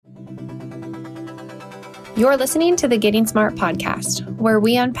You're listening to the Getting Smart podcast, where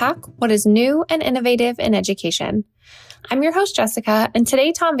we unpack what is new and innovative in education. I'm your host, Jessica, and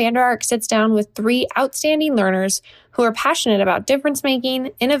today Tom Vander Ark sits down with three outstanding learners who are passionate about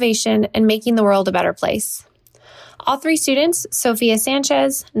difference-making, innovation, and making the world a better place. All three students, Sofia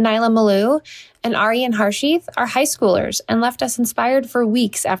Sanchez, Naila Moloo, and Aaryan Harshith, are high schoolers and left us inspired for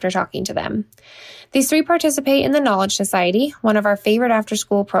weeks after talking to them. These three participate in the Knowledge Society, one of our favorite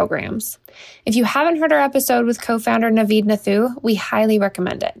after-school programs. If you haven't heard our episode with co-founder Naveed Nathu, we highly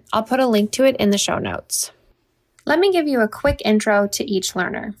recommend it. I'll put a link to it in the show notes. Let me give you a quick intro to each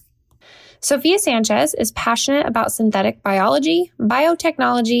learner. Sofia Sanchez is passionate about synthetic biology,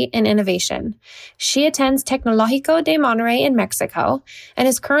 biotechnology, and innovation. She attends Tecnológico de Monterrey in Mexico and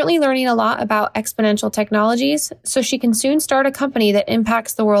is currently learning a lot about exponential technologies so she can soon start a company that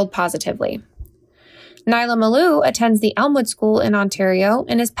impacts the world positively. Naila Moloo attends the Elmwood School in Ontario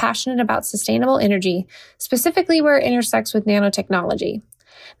and is passionate about sustainable energy, specifically where it intersects with nanotechnology.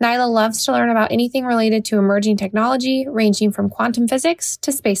 Naila loves to learn about anything related to emerging technology, ranging from quantum physics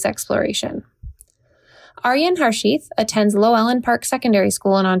to space exploration. Aaryan Harshith attends Llewellyn Park Secondary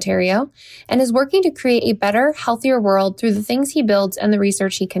School in Ontario and is working to create a better, healthier world through the things he builds and the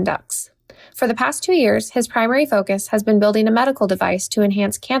research he conducts. For the past 2 years, his primary focus has been building a medical device to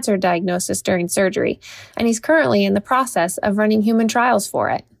enhance cancer diagnosis during surgery, and he's currently in the process of running human trials for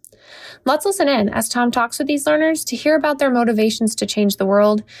it. Let's listen in as Tom talks with these learners to hear about their motivations to change the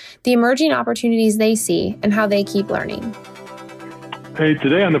world, the emerging opportunities they see, and how they keep learning. Hey,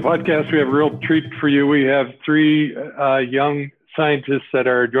 today on the podcast, we have a real treat for you. We have three young scientists that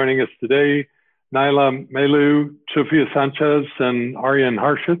are joining us today: Naila Moloo, Sofia Sanchez, and Aaryan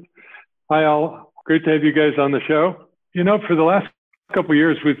Harshith. Hi, all. Great to have you guys on the show. You know, for the last couple of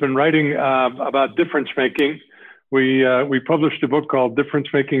years, we've been writing about difference making. We published a book called Difference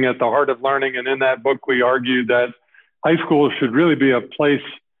Making at the Heart of Learning. And in that book, we argued that high school should really be a place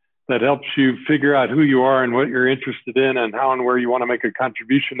that helps you figure out who you are and what you're interested in and how and where you want to make a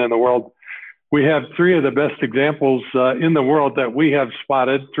contribution in the world. We have three of the best examples in the world that we have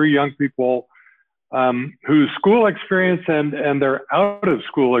spotted, three young people whose school experience and their out of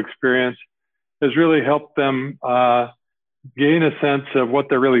school experience has really helped them gain a sense of what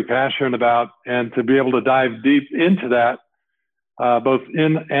they're really passionate about and to be able to dive deep into that, both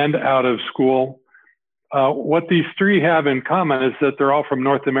in and out of school. What these three have in common is that they're all from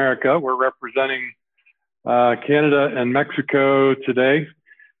North America. We're representing Canada and Mexico today.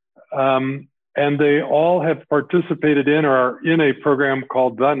 And they all have participated in or are in a program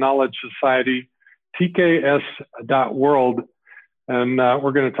called the Knowledge Society, tks.world. And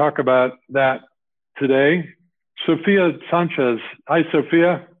we're going to talk about that today. Sofia Sanchez. Hi,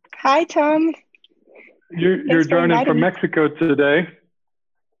 Sofia. Hi, Tom. You're joining from Mexico today.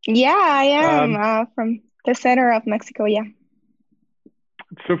 Yeah, I am from the center of Mexico, yeah.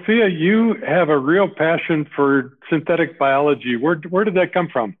 Sofia, you have a real passion for synthetic biology. Where did that come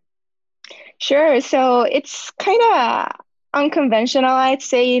from? Sure. So it's kind of unconventional, I'd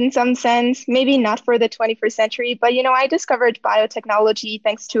say, in some sense, maybe not for the 21st century, but, you know, I discovered biotechnology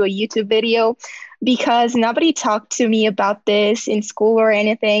thanks to a YouTube video because nobody talked to me about this in school or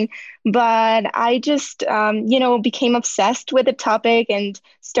anything. But I just, became obsessed with the topic and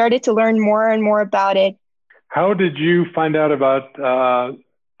started to learn more and more about it. How did you find out about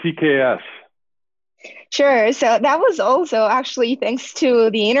TKS? Sure. So that was also actually thanks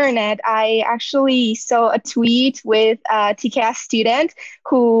to the internet. I actually saw a tweet with a TKS student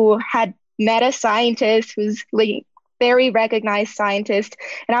who had met a scientist who's like very recognized scientist.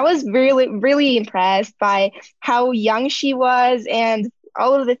 And I was really, really impressed by how young she was and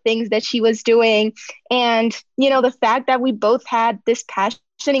all of the things that she was doing. And, you know, the fact that we both had this passion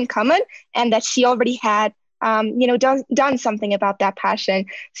in common and that she already had done something about that passion.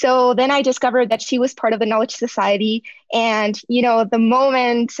 So then I discovered that she was part of the Knowledge Society. And, you know, the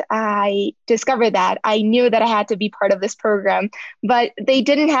moment I discovered that, I knew that I had to be part of this program. But they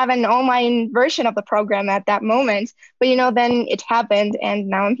didn't have an online version of the program at that moment. But, you know, then it happened and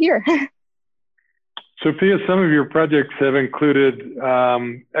now I'm here. Sofia, some of your projects have included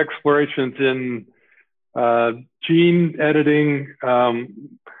explorations in gene editing,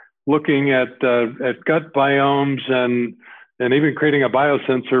 looking at gut biomes and even creating a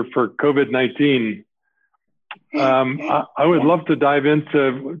biosensor for COVID-19. I would love to dive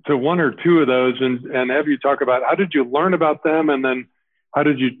into one or two of those and have you talk about how did you learn about them and then how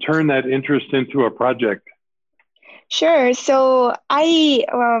did you turn that interest into a project? Sure. So I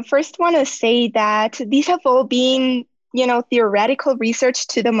first want to say that these have all been theoretical research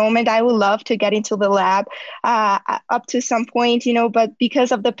to the moment. I would love to get into the lab up to some point, but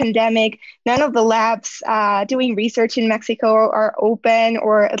because of the pandemic, none of the labs doing research in Mexico are open,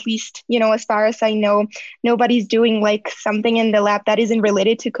 or at least, as far as I know, nobody's doing like something in the lab that isn't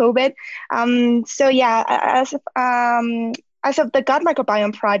related to COVID. So yeah, as of the gut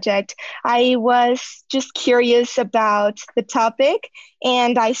microbiome project, I was just curious about the topic,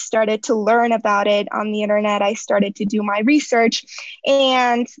 and I started to learn about it on the internet. I started to do my research.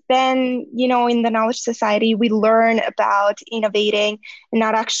 And then, in the Knowledge Society, we learn about innovating, and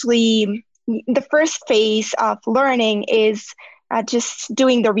not actually the first phase of learning is just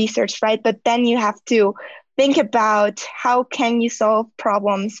doing the research, right? But then you have to think about how can you solve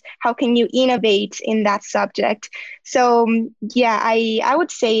problems, how can you innovate in that subject. So yeah, I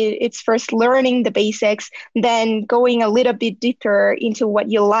would say it's first learning the basics, then going a little bit deeper into what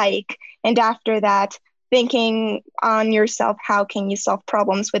you like, and after that, thinking on yourself, how can you solve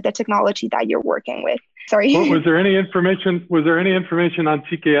problems with the technology that you're working with. Sorry. Well, was there any information on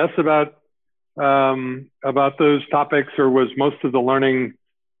TKS about those topics, or was most of the learning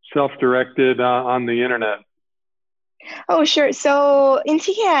self-directed on the internet? Oh, sure. So in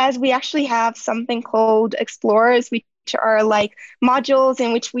TKS, we actually have something called Explorers, which are like modules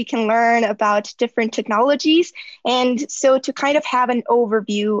in which we can learn about different technologies. And so to kind of have an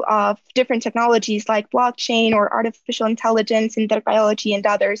overview of different technologies like blockchain or artificial intelligence, synthetic biology, and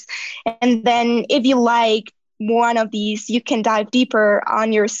others. And then if you like one of these, you can dive deeper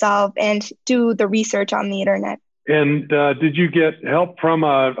on yourself and do the research on the internet. And did you get help from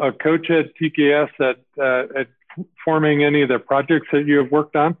a coach at TKS at forming any of the projects that you have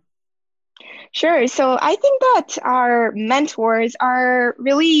worked on? Sure. So I think that our mentors are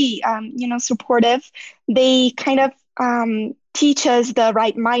really, supportive. They kind of teach us the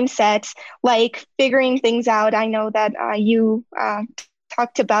right mindset, like figuring things out. I know that you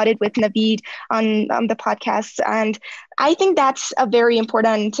talked about it with Naveed on the podcast. And I think that's a very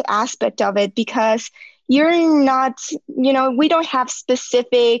important aspect of it, because you're not, we don't have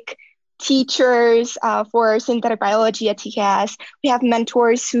specific teachers for synthetic biology at TKS. We have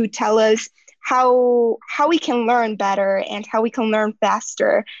mentors who tell us how we can learn better and how we can learn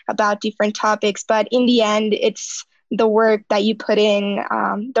faster about different topics. But in the end, it's the work that you put in,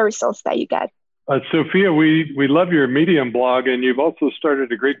 the results that you get. Sofia, we love your Medium blog, and you've also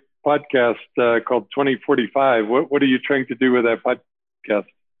started a great podcast called 2045. What are you trying to do with that podcast?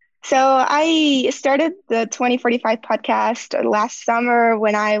 So I started the 2045 podcast last summer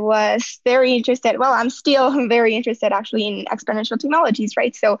when I was very interested. Well, I'm still very interested actually in exponential technologies,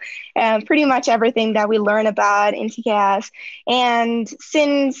 right? So pretty much everything that we learn about in TKS. And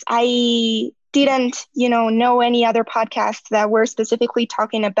since I didn't, know any other podcasts that were specifically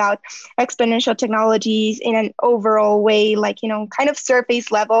talking about exponential technologies in an overall way, like, kind of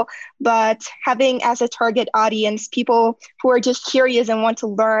surface level, but having as a target audience people who are just curious and want to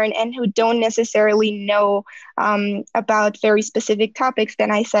learn and who don't necessarily know about very specific topics, then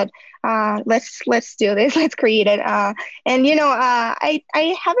I said, let's do this, let's create it. I have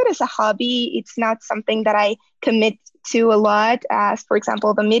it as a hobby. It's not something that I commit to a lot, as for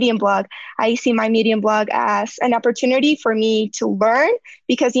example, the Medium blog. I see my Medium blog as an opportunity for me to learn,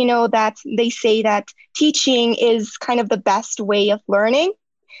 because that they say that teaching is kind of the best way of learning.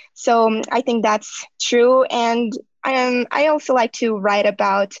 So I think that's true. And I also like to write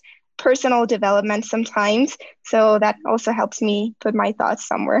about personal development sometimes. So that also helps me put my thoughts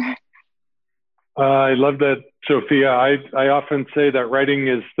somewhere. I love that, Sofia. I often say that writing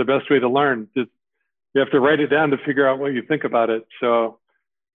is the best way to learn. You have to write it down to figure out what you think about it. So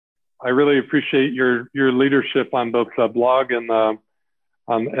I really appreciate your leadership on both the blog and the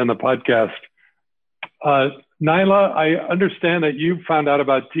podcast. Naila, I understand that you found out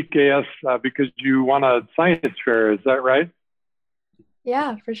about TKS because you won a science fair. Is that right?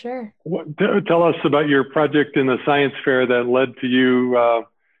 Yeah, for sure. Tell us about your project in the science fair that led to you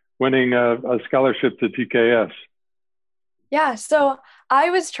winning a scholarship to TKS. Yeah, so I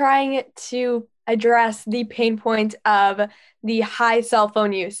was trying to address the pain point of the high cell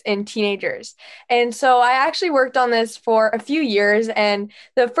phone use in teenagers. And so I actually worked on this for a few years. And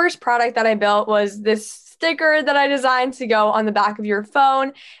the first product that I built was this sticker that I designed to go on the back of your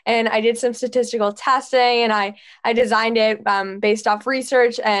phone. And I did some statistical testing, and I designed it based off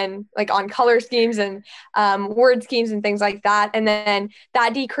research and like on color schemes and word schemes and things like that. And then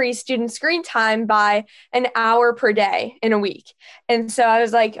that decreased student screen time by an hour per day in a week. And so I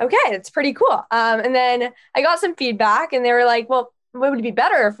was like, okay, it's pretty cool. And then I got some feedback, and they were like, well, what would it be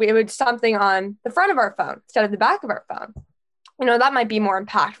better if we would something on the front of our phone instead of the back of our phone? that might be more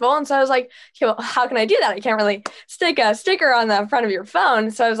impactful. And so I was like, okay, well, how can I do that? I can't really stick a sticker on the front of your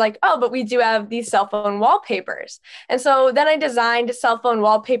phone. So I was like, oh, but we do have these cell phone wallpapers. And so then I designed cell phone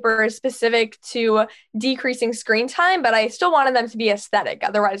wallpapers specific to decreasing screen time, but I still wanted them to be aesthetic.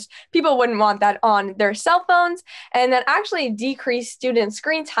 Otherwise, people wouldn't want that on their cell phones. And then actually decrease student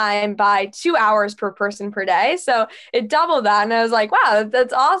screen time by 2 hours per person per day. So it doubled that. And I was like, wow,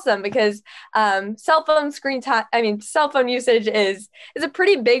 that's awesome, because cell phone usage is a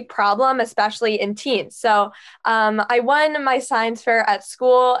pretty big problem, especially in teens. So I won my science fair at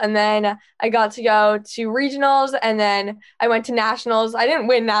school, and then I got to go to regionals, and then I went to nationals. I didn't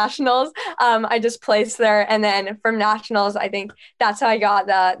win nationals. I just placed there. And then from nationals, I think that's how I got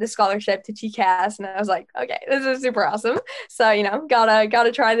the scholarship to TCAS. And I was like, okay, this is super awesome. So,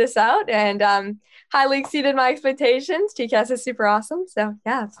 gotta try this out, and highly exceeded my expectations. TCAS is super awesome. So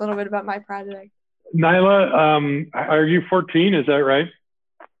yeah, it's a little bit about my project. Naila, are you 14? Is that right?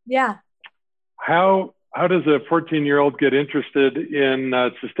 Yeah. How does a 14-year-old get interested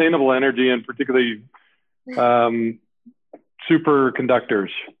in sustainable energy, and particularly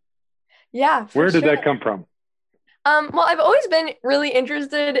superconductors? Yeah. Where did that come from? Well, I've always been really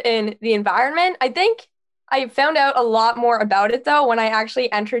interested in the environment. I think I found out a lot more about it, though, when I actually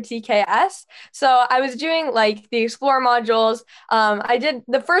entered TKS. So I was doing like the Explore modules.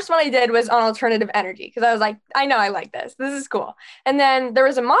 The first one I did was on alternative energy, because I was like, I know I like this. This is cool. And then there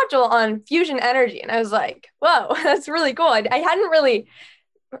was a module on fusion energy, and I was like, whoa, that's really cool. I hadn't really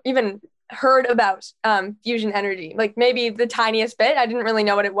even heard about fusion energy, like maybe the tiniest bit. I didn't really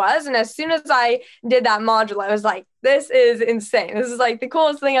know what it was. And as soon as I did that module, I was like, this is insane. This is like the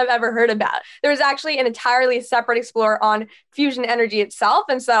coolest thing I've ever heard about. There was actually an entirely separate Explore on fusion energy itself.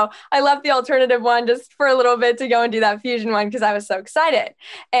 And so I left the alternative one just for a little bit to go and do that fusion one, because I was so excited.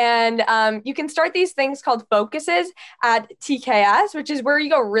 And you can start these things called focuses at TKS, which is where you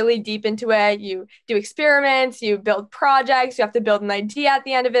go really deep into it. You do experiments, you build projects, you have to build an idea at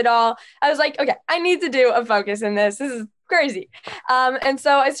the end of it all. I was like, okay, I need to do a focus in this. This is crazy. And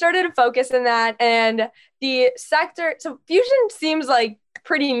so I started to focus in that, and the sector. So fusion seems like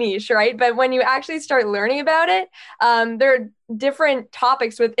pretty niche, right? But when you actually start learning about it, there are different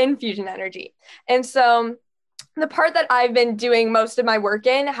topics within fusion energy. And so the part that I've been doing most of my work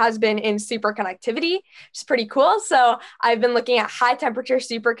in has been in superconductivity, which is pretty cool. So I've been looking at high temperature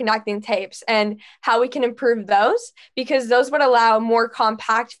superconducting tapes and how we can improve those, because those would allow more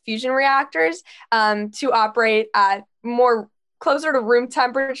compact fusion reactors to operate at more closer to room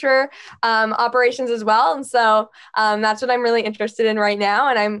temperature operations as well. And so that's what I'm really interested in right now.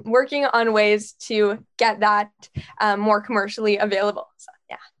 And I'm working on ways to get that more commercially available. So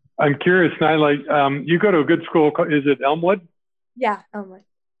yeah. I'm curious, Naila, you go to a good school. Is it Elmwood? Yeah, Elmwood.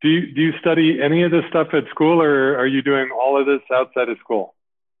 Do you study any of this stuff at school, or are you doing all of this outside of school?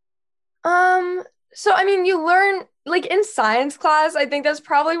 So I mean, you learn like in science class. I think that's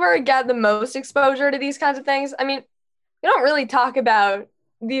probably where I get the most exposure to these kinds of things. I mean, we don't really talk about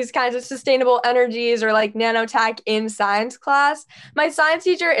these kinds of sustainable energies or like nanotech in science class. My science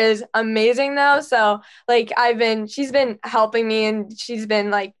teacher is amazing though. So like she's been helping me, and she's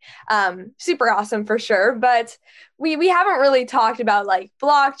been like super awesome for sure. But we haven't really talked about like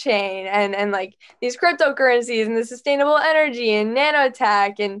blockchain and like these cryptocurrencies and the sustainable energy and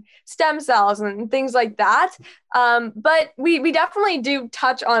nanotech and stem cells and things like that. But we definitely do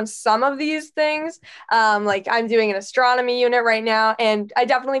touch on some of these things. Like I'm doing an astronomy unit right now, and I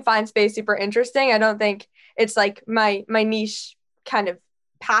definitely find space super interesting. I don't think it's like my niche kind of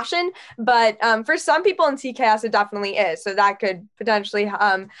passion, but for some people in TKS it definitely is. So that could potentially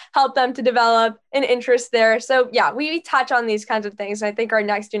help them to develop an interest there. So yeah, we touch on these kinds of things. And I think our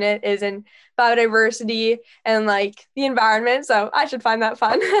next unit is in biodiversity and like the environment. So I should find that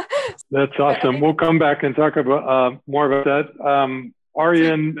fun. That's awesome. We'll come back and talk about more about that.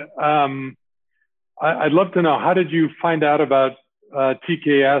 Aaryan, I'd love to know, how did you find out about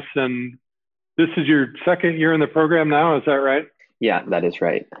TKS? And this is your second year in the program now, is that right? Yeah, that is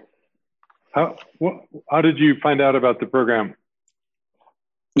right. How did you find out about the program?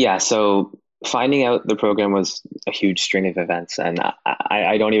 Yeah, so finding out the program was a huge string of events, and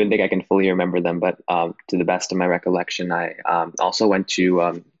I don't even think I can fully remember them, but to the best of my recollection, I also went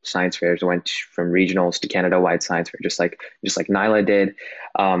to science fairs. I went from regionals to Canada-wide science fair, just like Naila did.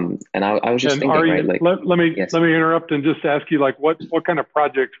 And I was just thinking, Aaryan, right? Like, let me interrupt and just ask you, like, what kind of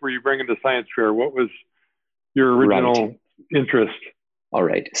projects were you bringing to science fair? What was your original interest? All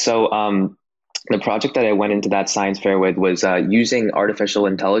right. So the project that I went into that science fair with was using artificial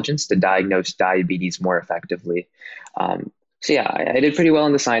intelligence to diagnose diabetes more effectively. So yeah, I did pretty well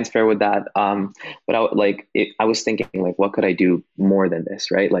in the science fair with that. But I was thinking like, what could I do more than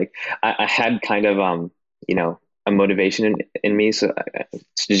this, right? Like I had kind of, you know, a motivation in me to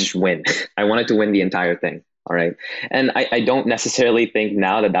just win. I wanted to win the entire thing. All right. And I don't necessarily think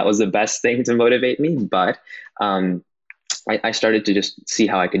now that that was the best thing to motivate me, but um, I started to just see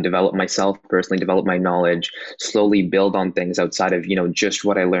how I could develop myself personally, develop my knowledge, slowly build on things outside of, just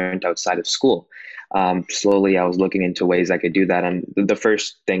what I learned outside of school. Slowly, I was looking into ways I could do that. And the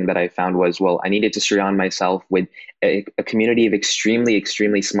first thing that I found was, well, I needed to surround myself with a community of extremely,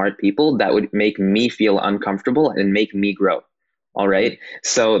 extremely smart people that would make me feel uncomfortable and make me grow. All right.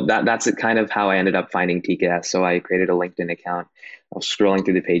 So that's kind of how I ended up finding TKS. So I created a LinkedIn account. I was scrolling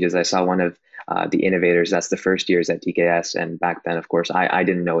through the pages. I saw one of the innovators. That's the first years at TKS. And back then, of course, I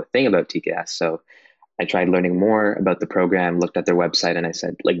didn't know a thing about TKS. So I tried learning more about the program, looked at their website, and I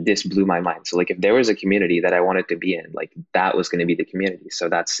said, like, this blew my mind. So like, if there was a community that I wanted to be in, like that was going to be the community. So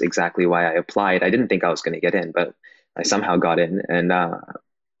that's exactly why I applied. I didn't think I was going to get in, but I somehow got in, and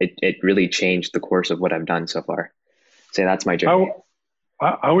it really changed the course of what I've done so far. So that's my journey.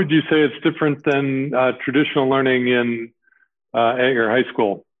 How would you say it's different than traditional learning at your high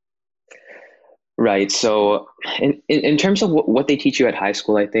school? Right. So in terms of what they teach you at high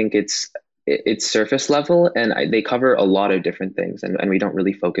school, I think it's surface level, and they cover a lot of different things, and we don't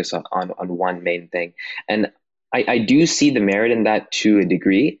really focus on one main thing. And I do see the merit in that to a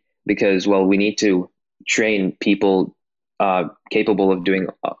degree, because, well, we need to train people capable of doing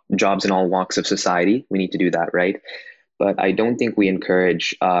jobs in all walks of society. We need to do that, right? But I don't think we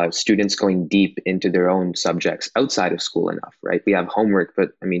encourage students going deep into their own subjects outside of school enough, right? We have homework, but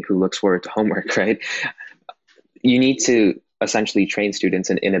I mean, who looks forward to homework, right? You need to essentially train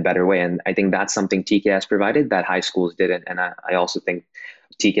students in a better way. And I think that's something TKS provided that high schools didn't. And I also think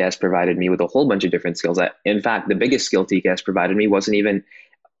TKS provided me with a whole bunch of different skills. In fact, the biggest skill TKS provided me wasn't even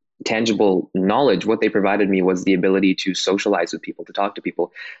tangible knowledge. What they provided me was the ability to socialize with people, to talk to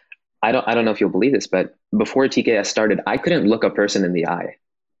people. I don't know if you'll believe this, but before TKS started, I couldn't look a person in the eye.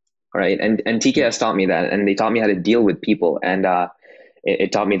 Right. And TKS taught me that, and they taught me how to deal with people. And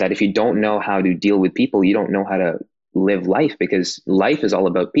it taught me that if you don't know how to deal with people, you don't know how to live life, because life is all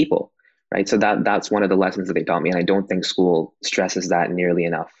about people. Right. So that's one of the lessons that they taught me. And I don't think school stresses that nearly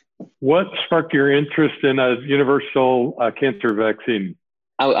enough. What sparked your interest in a universal cancer vaccine?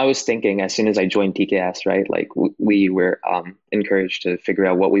 I was thinking as soon as I joined TKS, right, like we were encouraged to figure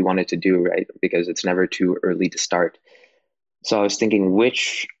out what we wanted to do, right, because it's never too early to start. So I was thinking,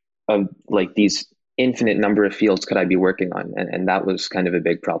 which of like these infinite number of fields could I be working on? And that was kind of a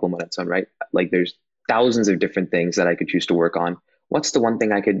big problem on its own, right? Like there's thousands of different things that I could choose to work on. What's the one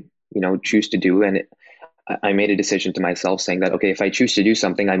thing I could, choose to do? And I made a decision to myself saying that, okay, if I choose to do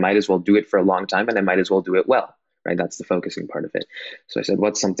something, I might as well do it for a long time, and I might as well do it well. Right, that's the focusing part of it. So I said,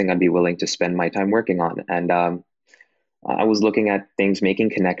 what's something I'd be willing to spend my time working on? And I was looking at things,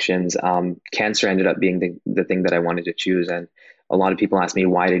 making connections. Cancer ended up being the thing that I wanted to choose. And a lot of people ask me,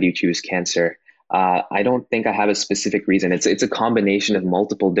 why did you choose cancer? I don't think I have a specific reason. It's a combination of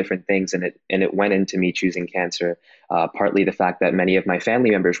multiple different things, and it went into me choosing cancer. Partly the fact that many of my family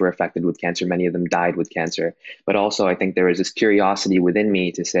members were affected with cancer, many of them died with cancer. But also, I think there was this curiosity within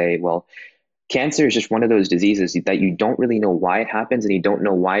me to say, well, cancer is just one of those diseases that you don't really know why it happens, and you don't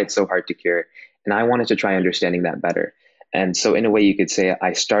know why it's so hard to cure. And I wanted to try understanding that better. And so in a way, you could say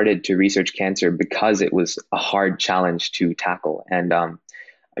I started to research cancer because it was a hard challenge to tackle. And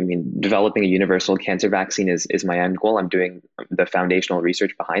developing a universal cancer vaccine is my end goal. I'm doing the foundational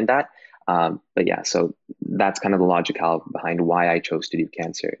research behind that. But yeah, so that's kind of the logic behind why I chose to do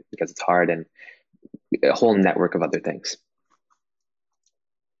cancer, because it's hard and a whole network of other things.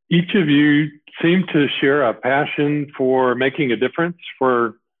 Each of you seem to share a passion for making a difference,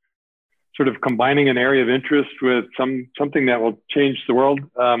 for sort of combining an area of interest with something that will change the world.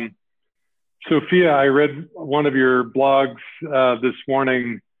 Sofia, I read one of your blogs this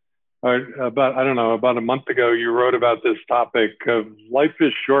morning, about a month ago. You wrote about this topic of life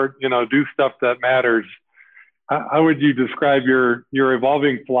is short, do stuff that matters. How would you describe your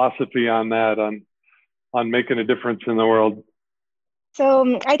evolving philosophy on that, on making a difference in the world?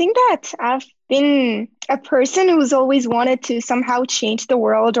 So I think that I've been a person who's always wanted to somehow change the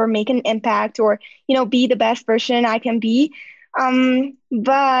world or make an impact, or, be the best version I can be.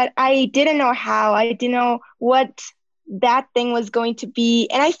 But I didn't know how. I didn't know what that thing was going to be.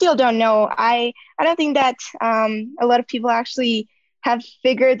 And I still don't know. I don't think that a lot of people actually have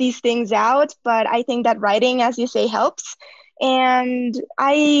figured these things out, but I think that writing, as you say, helps. And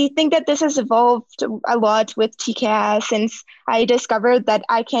I think that this has evolved a lot with TCAS since I discovered that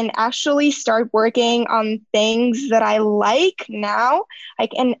I can actually start working on things that I like now. I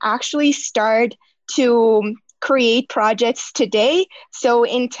can actually start to create projects today. So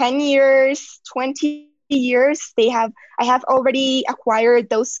in 10 years, 20 years, I have already acquired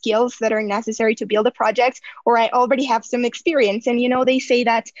those skills that are necessary to build a project, or I already have some experience. And they say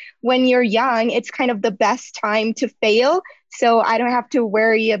that when you're young, it's kind of the best time to fail. So I don't have to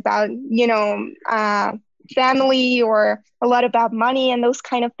worry about, family or a lot about money and those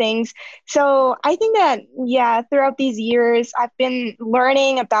kind of things. So I think that, yeah, throughout these years, I've been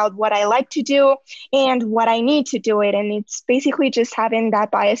learning about what I like to do and what I need to do it. And it's basically just having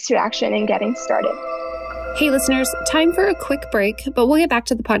that bias to action and getting started. Hey listeners, time for a quick break, but we'll get back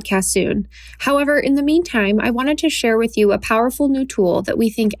to the podcast soon. However, in the meantime, I wanted to share with you a powerful new tool that we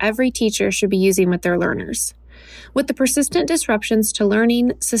think every teacher should be using with their learners. With the persistent disruptions to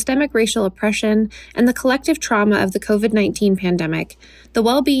learning, systemic racial oppression, and the collective trauma of the COVID-19 pandemic, the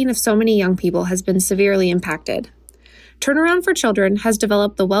well-being of so many young people has been severely impacted. Turnaround for Children has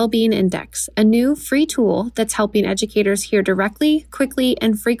developed the Well-Being Index, a new free tool that's helping educators hear directly, quickly,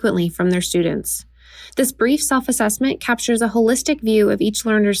 and frequently from their students. This brief self-assessment captures a holistic view of each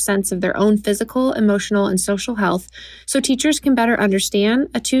learner's sense of their own physical, emotional, and social health so teachers can better understand,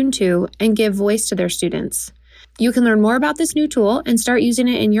 attune to, and give voice to their students. You can learn more about this new tool and start using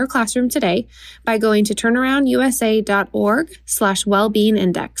it in your classroom today by going to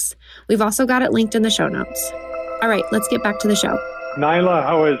turnaroundusa.org/wellbeing-index. We've also got it linked in the show notes. All right, let's get back to the show. Naila,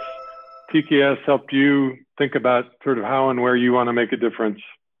 how has TKS helped you think about sort of how and where you want to make a difference?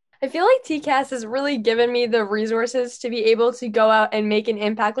 I feel like TCAS has really given me the resources to be able to go out and make an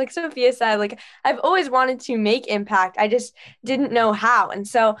impact. Like Sofia said, like I've always wanted to make impact. I just didn't know how. And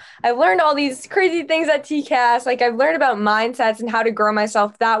so I've learned all these crazy things at TCAS. Like I've learned about mindsets and how to grow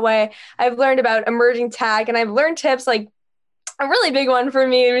myself that way. I've learned about emerging tech, and I've learned tips like a really big one for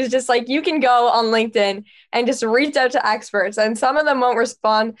me was just like you can go on LinkedIn and just reach out to experts, and some of them won't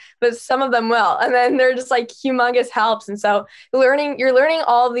respond, but some of them will. And then they're just like humongous helps. And so you're learning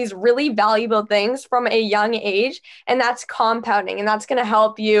all of these really valuable things from a young age, and that's compounding, and that's going to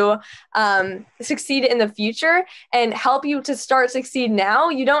help you succeed in the future and help you to succeed now.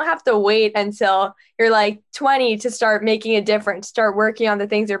 You don't have to wait until you're like 20 to start making a difference, start working on the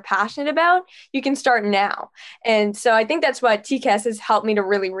things you're passionate about. You can start now. And so I think that's what TCAS has helped me to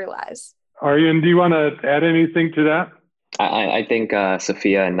really realize. Aaryan, do you want to add anything to that? I think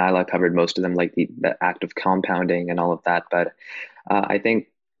Sofia and Naila covered most of them, like the act of compounding and all of that. But I think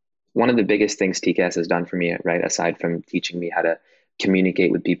one of the biggest things TCAS has done for me, right, aside from teaching me how to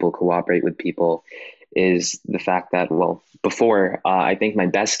communicate with people, cooperate with people, is the fact that, well, before, I think my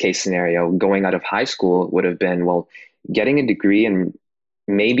best case scenario going out of high school would have been, well, getting a degree and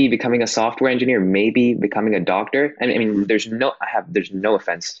maybe becoming a software engineer, maybe becoming a doctor. I mean, there's no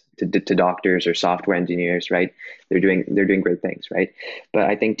offense to doctors or software engineers, right? They're doing great things, right? But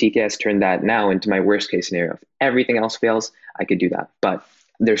I think TCAS turned that now into my worst case scenario. If everything else fails, I could do that. But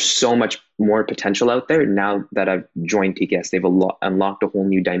there's so much more potential out there now that I've joined TCAS. They've unlocked a whole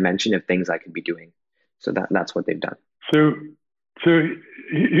new dimension of things I could be doing. So that's what they've done. So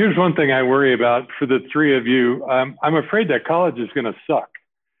here's one thing I worry about for the three of you. I'm afraid that college is going to suck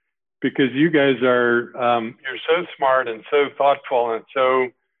because you guys are, you're so smart and so thoughtful and so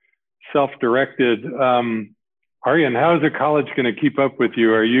self-directed. Aaryan, how is a college going to keep up with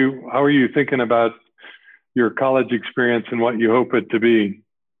you? How are you thinking about your college experience and what you hope it to be?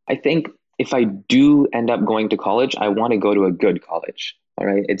 I think if I do end up going to college, I want to go to a good college. All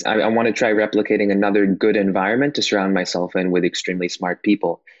right. I want to try replicating another good environment to surround myself in with extremely smart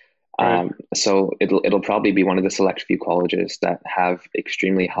people. Right. So it'll probably be one of the select few colleges that have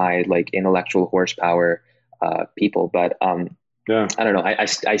extremely high, like, intellectual horsepower people. But yeah, I don't know.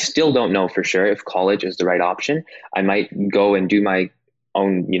 I still don't know for sure if college is the right option. I might go and do my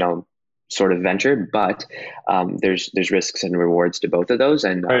own, sort of venture, but there's risks and rewards to both of those.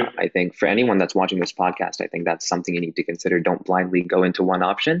 And right. I think for anyone that's watching this podcast, I think that's something you need to consider. Don't blindly go into one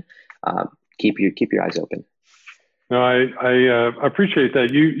option. Keep your eyes open. No, I appreciate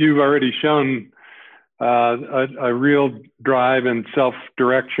that. You've already shown a real drive and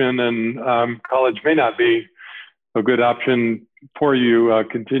self-direction, and college may not be a good option for you.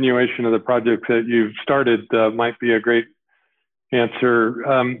 Continuation of the projects that you've started might be a great answer.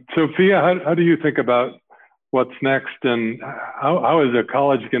 Sofia, how do you think about what's next, and how is a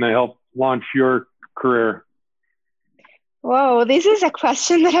college going to help launch your career? Whoa, this is a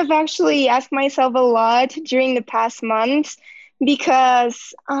question that I've actually asked myself a lot during the past months,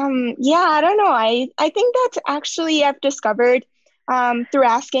 because I don't know. I think that's actually I've discovered through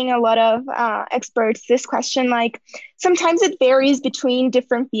asking a lot of experts this question, like sometimes it varies between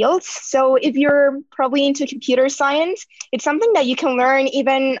different fields. So if you're probably into computer science, it's something that you can learn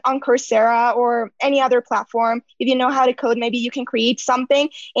even on Coursera or any other platform. If you know how to code, maybe you can create something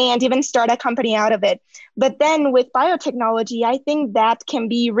and even start a company out of it. But then with biotechnology, I think that can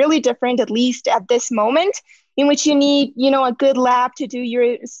be really different, at least at this moment, in which you need, a good lab to do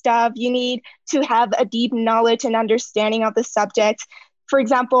your stuff. You need to have a deep knowledge and understanding of the subject. For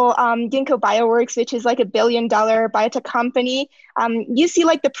example, Ginkgo Bioworks, which is like $1 billion biotech company, you see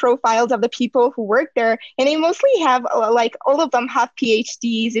like the profiles of the people who work there, and they mostly have like all of them have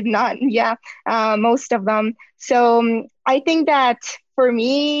PhDs, if not, most of them. So I think that for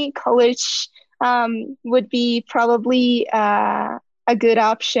me, college would be probably a good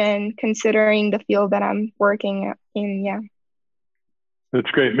option considering the field that I'm working in. Yeah. That's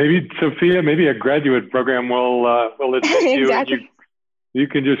great. Maybe Sofia, maybe a graduate program will admit you. Exactly. You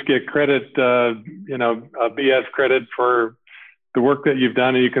can just get credit, a BS credit for the work that you've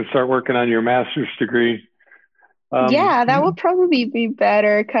done, and you can start working on your master's degree. That would probably be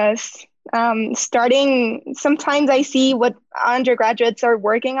better because sometimes I see what undergraduates are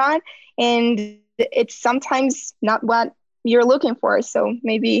working on, and it's sometimes not what you're looking for. So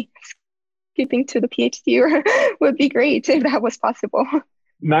maybe keeping to the PhD would be great if that was possible.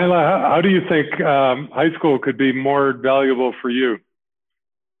 Naila, how do you think high school could be more valuable for you?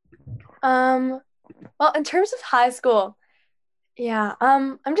 Well, in terms of high school,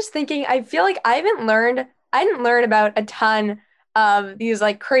 I'm just thinking, I feel like I didn't learn about a ton of these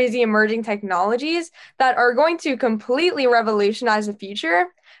like crazy emerging technologies that are going to completely revolutionize the future.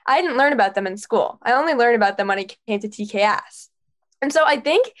 I didn't learn about them in school. I only learned about them when it came to TKS. And so I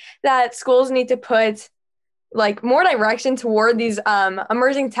think that schools need to put like more direction toward these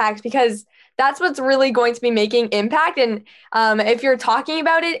emerging techs, because that's what's really going to be making impact. And if you're talking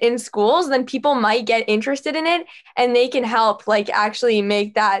about it in schools, then people might get interested in it, and they can help like actually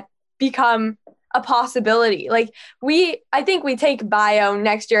make that become a possibility. Like I think we take bio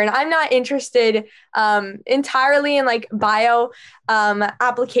next year, and I'm not interested entirely in like bio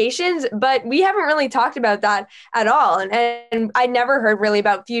applications, but we haven't really talked about that at all. And I never heard really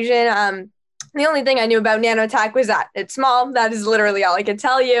about fusion. The only thing I knew about nanotech was that it's small. That is literally all I could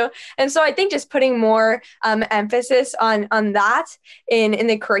tell you. And so I think just putting more emphasis on that in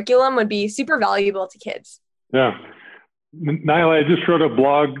the curriculum would be super valuable to kids. Yeah. Naila, I just wrote a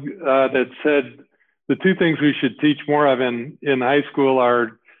blog that said the two things we should teach more of in high school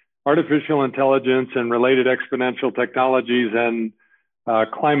are artificial intelligence and related exponential technologies and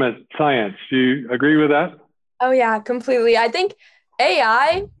climate science. Do you agree with that? Oh, yeah, completely. I think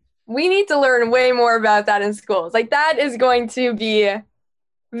AI, we need to learn way more about that in schools. Like that is going to be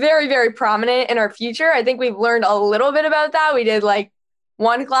very, very prominent in our future. I think we've learned a little bit about that. We did like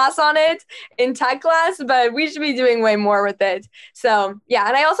one class on it in tech class, but we should be doing way more with it. So yeah,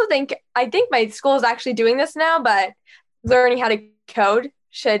 and I think my school is actually doing this now, but learning how to code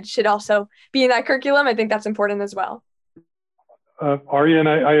should also be in that curriculum. I think that's important as well. Aaryan,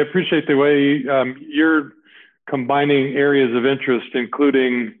 I appreciate the way you're combining areas of interest,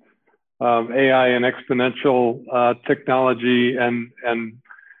 including AI and exponential technology and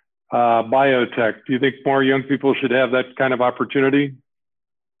biotech. Do you think more young people should have that kind of opportunity?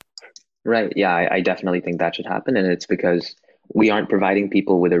 Right. Yeah, I definitely think that should happen. And it's because we aren't providing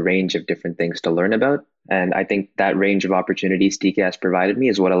people with a range of different things to learn about. And I think that range of opportunities TKS provided me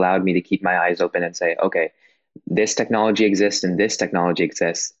is what allowed me to keep my eyes open and say, okay, this technology exists and this technology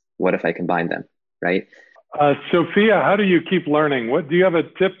exists. What if I combine them? Right. Sofia, how do you keep learning? Do you have a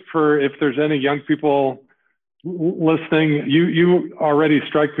tip for if there's any young people listening? You already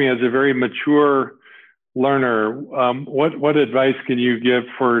strike me as a very mature learner. What advice can you give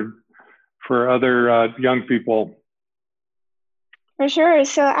for other young people? For sure.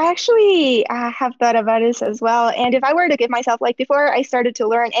 So I actually have thought about this as well. And if I were to give myself, like before I started to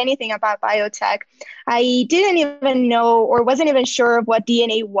learn anything about biotech, I didn't even know or wasn't even sure of what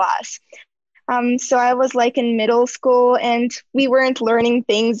DNA was. So I was like in middle school and we weren't learning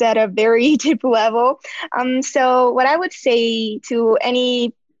things at a very deep level. So what I would say to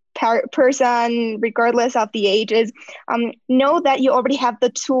any person, regardless of the age, is know that you already have the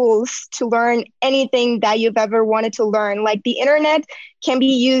tools to learn anything that you've ever wanted to learn. Like the internet can be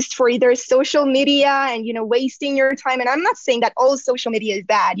used for either social media and, wasting your time. And I'm not saying that all social media is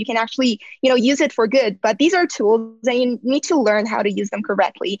bad. You can actually, use it for good, but these are tools and you need to learn how to use them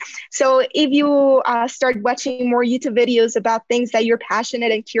correctly. So if you start watching more YouTube videos about things that you're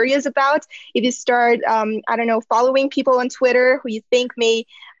passionate and curious about, if you start, following people on Twitter who you think may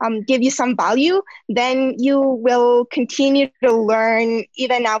give you some value, then you will continue to learn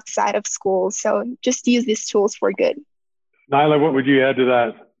even outside of school. So just use these tools for good. Naila, what would you add to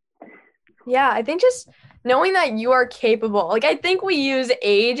that? Yeah, I think just knowing that you are capable. Like, I think we use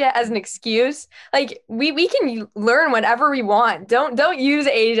age as an excuse. Like, we can learn whatever we want. Don't use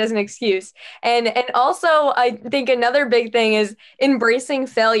age as an excuse. And also, I think another big thing is embracing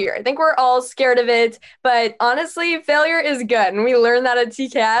failure. I think we're all scared of it, but honestly, failure is good. And we learn that at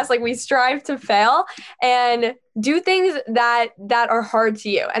TKS. Like, we strive to fail and do things that are hard to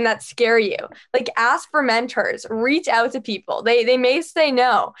you and that scare you. Like, ask for mentors, reach out to people. They may say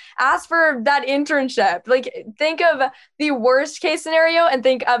no. Ask for that internship. Like, think of the worst case scenario and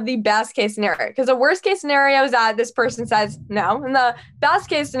think of the best case scenario. Because the worst case scenario is that this person says no. And the best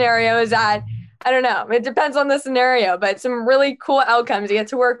case scenario is that, I don't know, it depends on the scenario, but some really cool outcomes. You get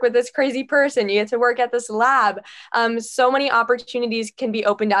to work with this crazy person. You get to work at this lab. So many opportunities can be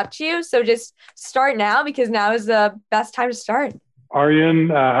opened up to you. So just start now, because now is the best time to start.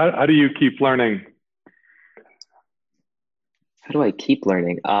 Aaryan, how do you keep learning? How do I keep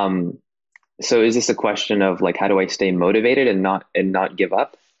learning? So is this a question of like, how do I stay motivated and not give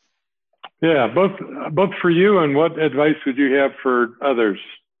up? Yeah, both for you, and what advice would you have for others?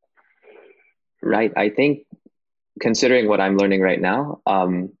 Right. I think considering what I'm learning right now,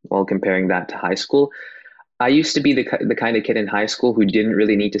 while comparing that to high school, I used to be the kind of kid in high school who didn't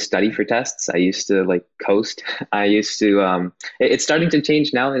really need to study for tests. I used to like coast. I used to, it's starting to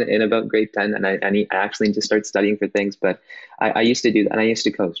change now in about grade 10, and I actually need to start studying for things, but I used to do that, and I used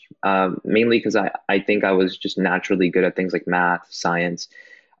to coast, mainly because I think I was just naturally good at things like math, science,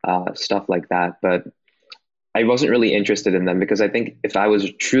 stuff like that. But I wasn't really interested in them, because I think if I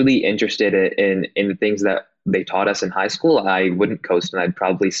was truly interested in the things that they taught us in high school, I wouldn't coast, and I'd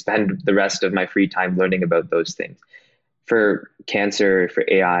probably spend the rest of my free time learning about those things. For cancer, for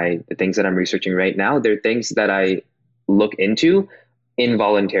AI, the things that I'm researching right now, they're things that I look into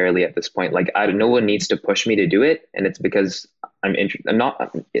involuntarily at this point. Like, no one needs to push me to do it, and it's because I'm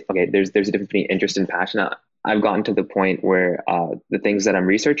not okay. There's a difference between interest and passion. I've gotten to the point where the things that I'm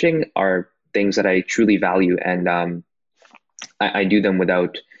researching are things that I truly value, and I do them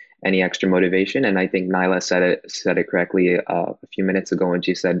without any extra motivation. And I think Naila said it correctly a few minutes ago when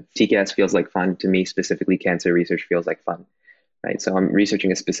she said TKS feels like fun. To me specifically, cancer research feels like fun, right? So I'm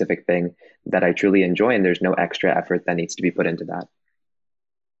researching a specific thing that I truly enjoy, and there's no extra effort that needs to be put into that.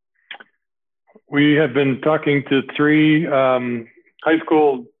 We have been talking to three high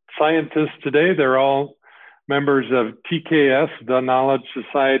school scientists today. They're all members of TKS, the Knowledge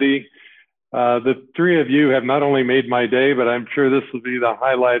Society. The three of you have not only made my day, but I'm sure this will be the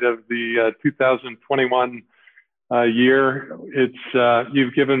highlight of the 2021 year.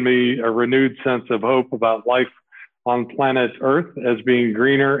 You've given me a renewed sense of hope about life on planet Earth as being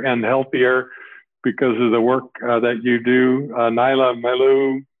greener and healthier because of the work that you do. Naila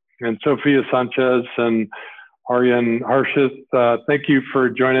Moloo and Sofia Sanchez and Aaryan Harshith, thank you for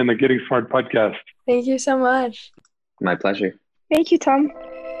joining the Getting Smart podcast. Thank you so much. My pleasure. Thank you, Tom.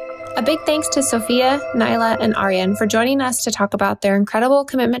 A big thanks to Sofia, Naila, and Aaryan for joining us to talk about their incredible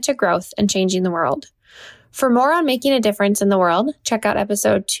commitment to growth and changing the world. For more on making a difference in the world, check out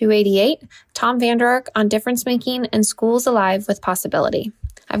episode 288, Tom Vander Ark on difference making and schools alive with possibility.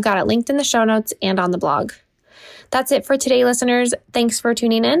 I've got it linked in the show notes and on the blog. That's it for today, listeners. Thanks for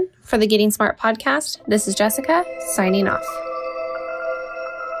tuning in. For the Getting Smart podcast, this is Jessica, signing off.